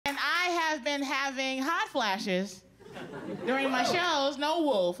have been having hot flashes during my shows. No,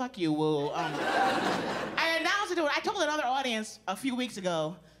 Woo. Fuck you, Woo. I announced it to it. I told another audience a few weeks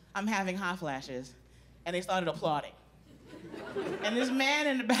ago, I'm having hot flashes. And they started applauding. And this man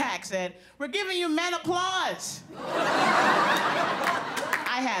in the back said, we're giving you men applause.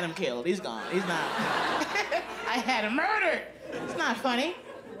 I had him killed. He's gone. He's not. I had him murdered. It's not funny.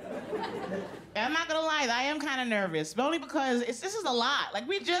 I'm not gonna lie, I am kind of nervous, but only because this is a lot. Like,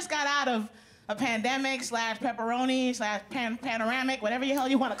 we just got out of a pandemic / pepperoni / panoramic, whatever the hell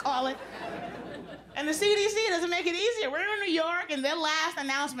you want to call it. And the CDC doesn't make it easier. We're in New York, and their last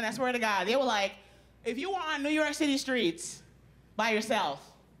announcement, I swear to God, they were like, if you were on New York City streets by yourself,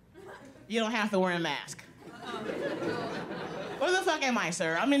 you don't have to wear a mask. Where the fuck am I,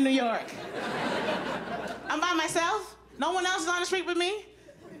 sir? I'm in New York. I'm by myself? No one else is on the street with me?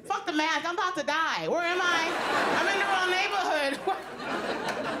 Fuck the mask, I'm about to die. Where am I? I'm in the wrong neighborhood.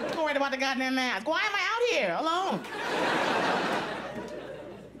 I'm worried about the goddamn mask. Why am I out here alone?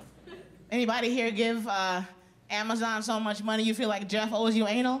 Anybody here give Amazon so much money you feel like Jeff owes you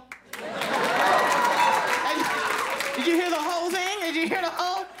anal? Did you hear the whole thing? Did you hear the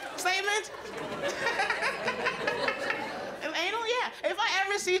whole statement? Anal, yeah. If I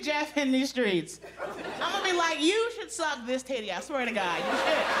ever see Jeff in these streets, I'm gonna be like, you should suck this titty, I swear to God, you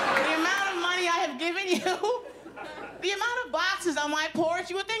should. The amount of money I have given you, the amount of boxes on my porch,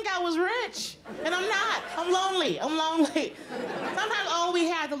 you would think I was rich. And I'm not. I'm lonely. I'm lonely. Sometimes all we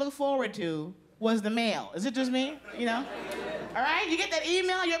had to look forward to was the mail. Is it just me? You know? All right? You get that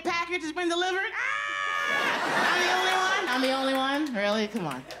email, your package has been delivered. Ah! I'm the only one? I'm the only one? Really? Come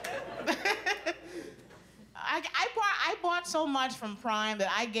on. I bought so much from Prime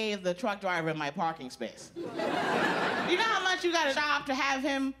that I gave the truck driver my parking space. You know how much you gotta shop to have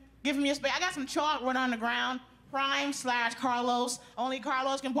him give me a space? I got some chalk right on the ground. Prime / Carlos. Only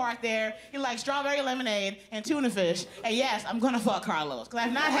Carlos can park there. He likes strawberry lemonade and tuna fish. And yes, I'm gonna fuck Carlos, because I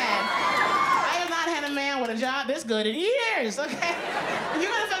have not had a man with a job this good in years, okay? If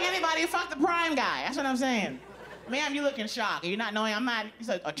you're gonna fuck anybody, fuck the Prime guy. That's what I'm saying. Ma'am, you look in shock. Are you not knowing I'm not, it's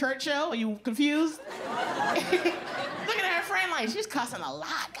a church show? Are you confused? Looking at her friend like, she's cussing a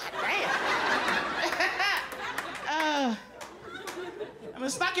lot, goddamn. I'm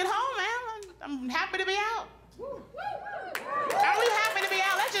stuck at home, man. I'm happy to be out. Are we happy to be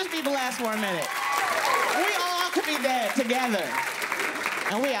out? Let's just be blessed for a minute. We all could be dead together.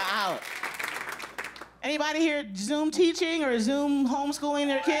 And we are out. Anybody here Zoom teaching or Zoom homeschooling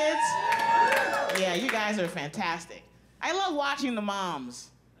their kids? Yeah, you guys are fantastic. I love watching the moms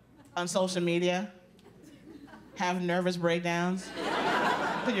on social media have nervous breakdowns.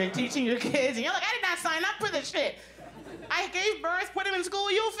 Because you're teaching your kids, and you're like, I did not sign up for this shit. I gave birth, put him in school,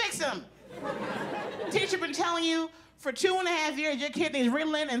 you'll fix him. Teacher been telling you for 2.5 years your kid needs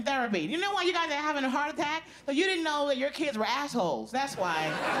Ritalin and therapy. You know why you guys are having a heart attack? So you didn't know that your kids were assholes. That's why.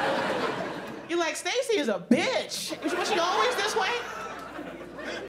 You're like, Stacy is a bitch. Was she always this way?